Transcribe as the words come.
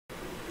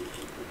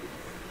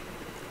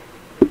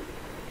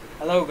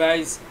Hello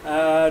guys,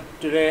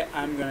 today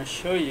I'm gonna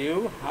show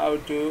you how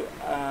to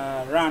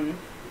run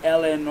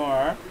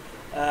Noire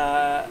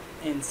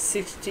in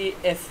 60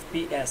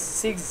 FPS,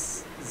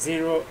 60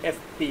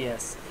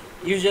 FPS.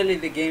 Usually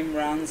the game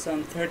runs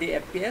on 30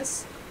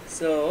 FPS,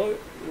 so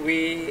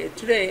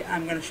today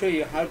I'm gonna show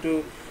you how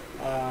to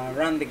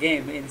run the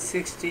game in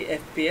 60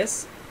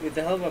 FPS with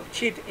the help of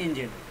cheat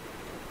engine.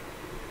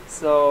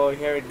 So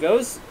here it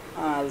goes.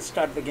 I'll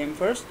start the game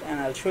first and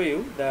I'll show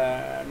you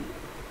the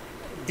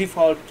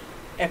default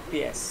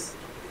FPS.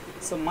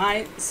 So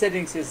my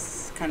settings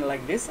is kind of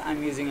like this.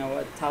 I'm using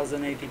a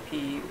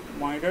 1080p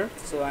monitor,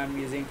 so I'm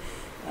using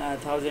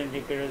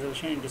 1080p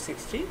resolution into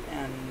 60,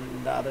 and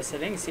the other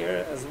settings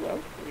here as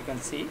well, you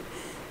can see.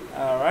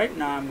 Right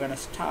now I'm gonna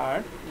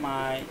start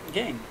my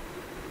game.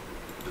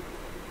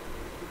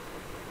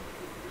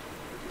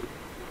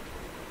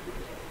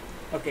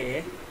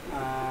 Okay,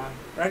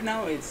 right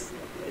now it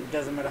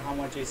doesn't matter how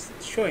much it's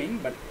showing,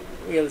 but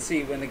we'll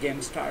see when the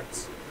game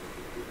starts.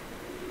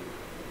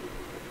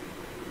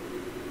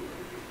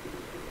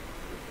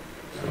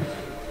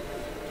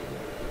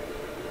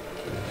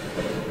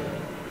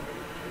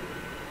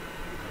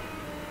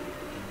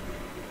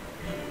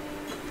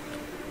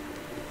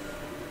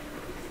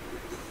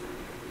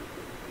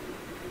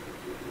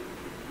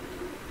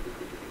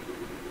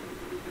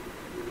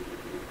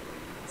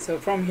 So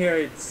from here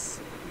it's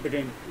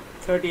between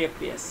 30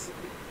 FPS.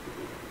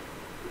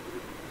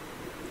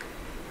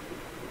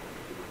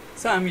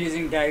 So I'm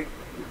using Direct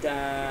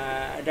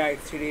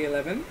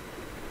 3D11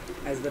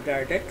 as the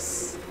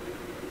DirectX.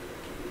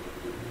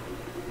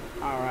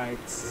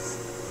 Alright,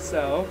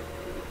 so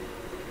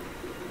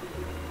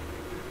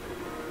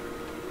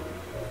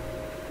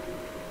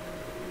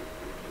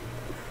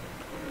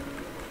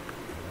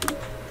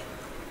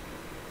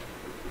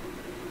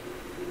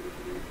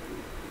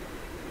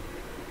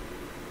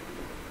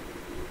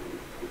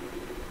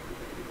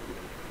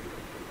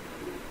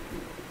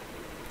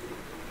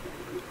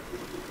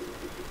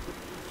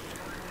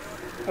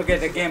okay,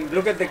 the game,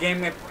 look at the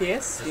game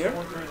FPS here.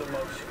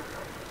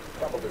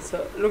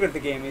 So look at the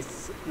game,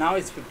 now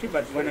it's 50,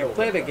 but when I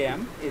play the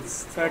game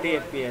it's 30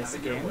 FPS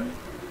game.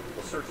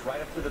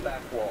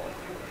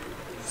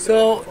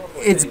 So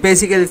it's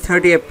basically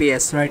 30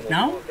 FPS right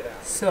now.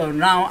 So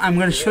now I'm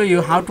going to show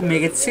you how to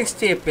make it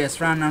 60 FPS,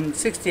 run on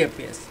 60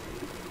 FPS.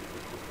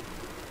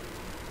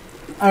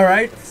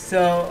 Alright,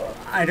 so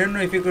I don't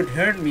know if you could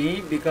hear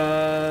me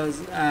because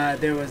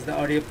there was the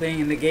audio playing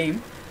in the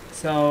game.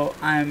 So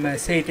I'm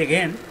say it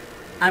again.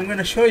 I'm going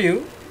to show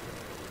you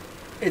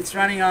it's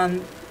running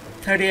on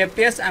 30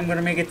 FPS. I'm going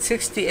to make it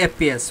 60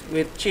 FPS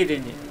with cheat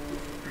engine.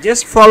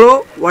 Just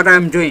follow what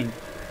I'm doing.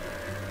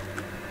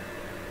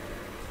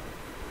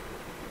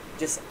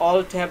 Just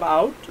alt tab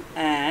out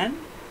and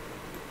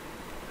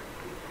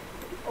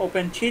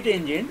open cheat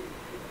engine,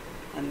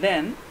 and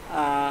then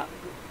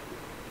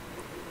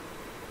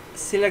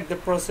select the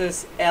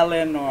process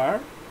Noire.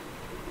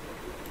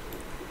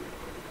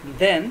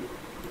 Then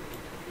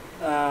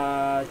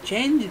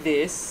change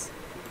this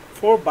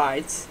 4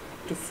 bytes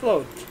to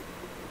float.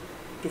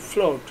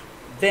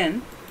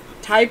 Then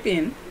type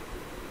in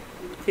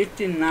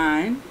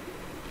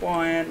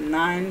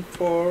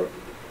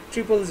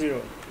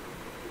 59.94000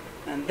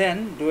 and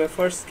then do a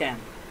first scan.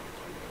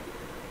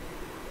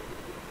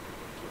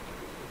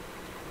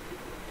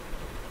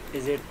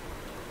 Is it?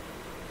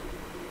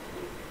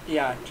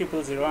 Yeah,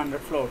 000 under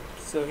float.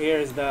 So here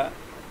is the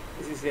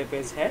 60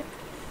 FPS head.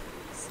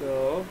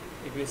 So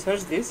if you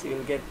search this, you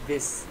will get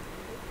this.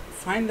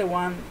 Find the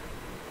one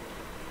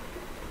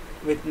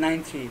with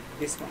 93,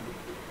 this one,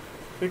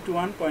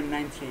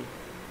 51.93.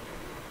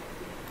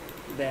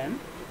 Then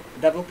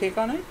double click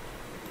on it,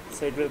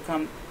 so it will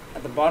come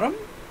at the bottom.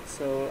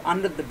 So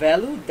under the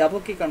value,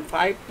 double click on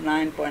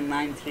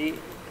 59.93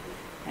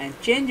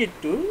 and change it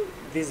to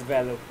this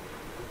value,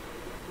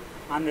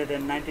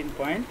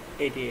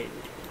 119.88.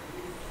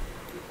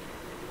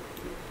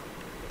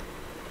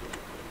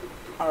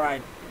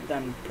 Alright,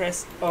 then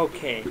press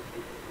OK.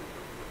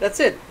 That's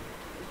it.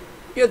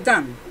 You're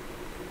done.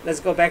 Let's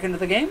go back into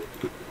the game.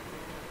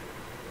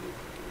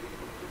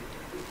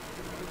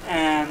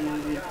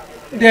 And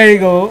there you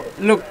go.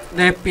 Look,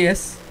 the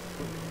FPS.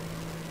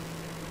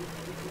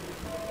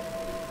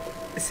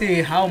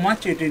 See how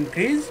much it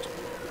increased.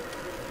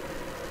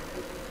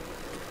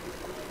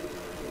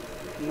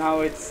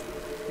 Now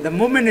the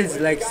movement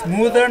is like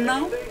smoother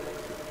now.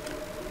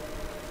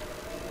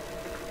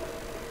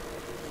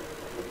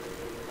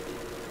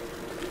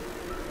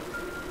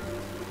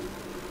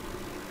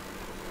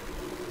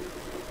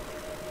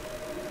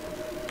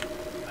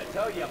 I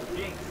tell you, I'm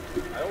jinxed.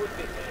 I always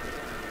get that.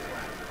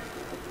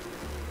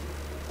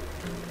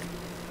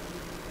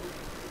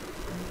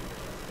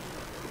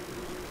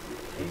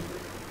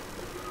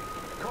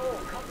 Cole,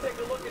 come take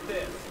a look at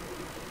this.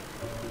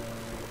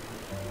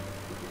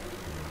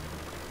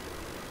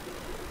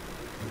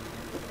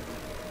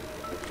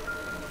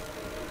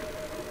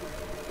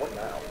 What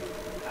now?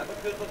 Have a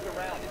good look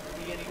around and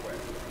see anywhere.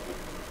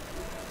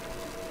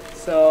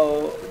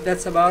 So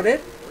that's about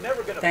it.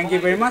 Thank you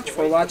very much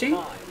for watching.